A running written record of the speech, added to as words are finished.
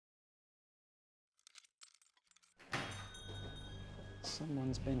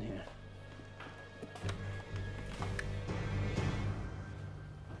Someone's been here.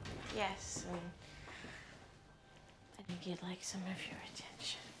 Yes, and I think you'd like some of your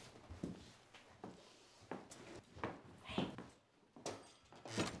attention. Hey.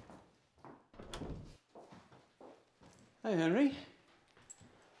 Hey, Henry.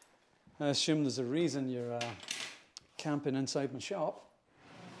 I assume there's a reason you're camping inside my shop.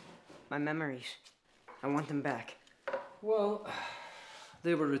 My memories. I want them back. Well,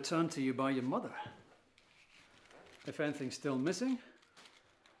 they were returned to you by your mother. If anything's still missing,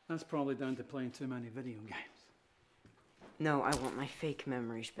 that's probably down to playing too many video games. No, I want my fake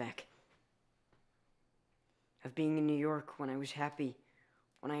memories back. Of being in New York when I was happy,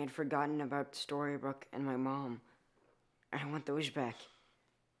 when I had forgotten about Storybrooke and my mom. I want those back.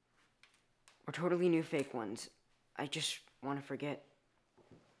 Or totally new fake ones. I just want to forget.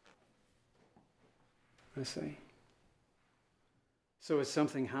 I see. So has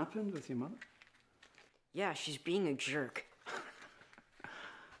something happened with your mother? Yeah, she's being a jerk.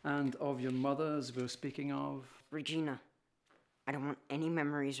 And of your mother, as we're speaking of? Regina. I don't want any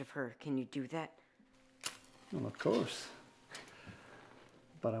memories of her. Can you do that? Well, of course.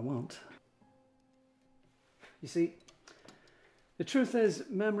 But I won't. You see, the truth is,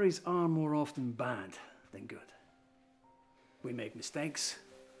 memories are more often bad than good. We make mistakes,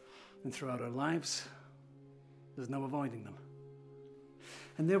 and throughout our lives, there's no avoiding them.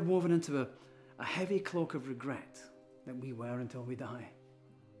 And they're woven into a heavy cloak of regret that we wear until we die.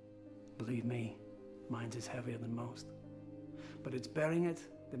 Believe me, mine's is heavier than most. But it's bearing it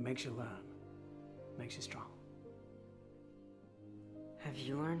that makes you learn, makes you strong. Have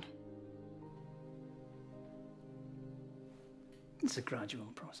you learned? It's a gradual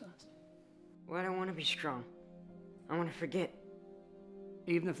process. Well, I don't want to be strong. I want to forget.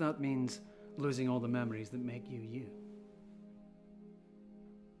 Even if that means losing all the memories that make you you.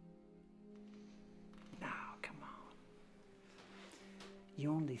 Now, come on.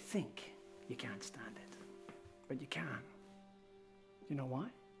 You only think you can't stand it, but you can. You know why?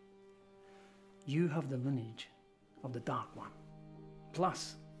 You have the lineage of the Dark One,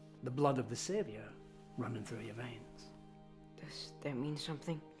 plus the blood of the Savior running through your veins. Does that mean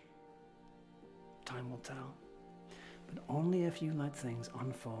something? Time will tell, but only if you let things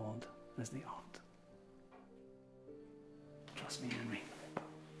unfold as they ought. Trust me, Henry.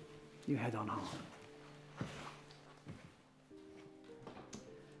 You head on home.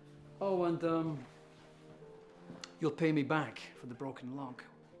 Oh, and you'll pay me back for the broken log.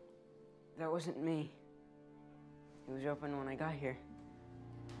 That wasn't me. It was open when I got here.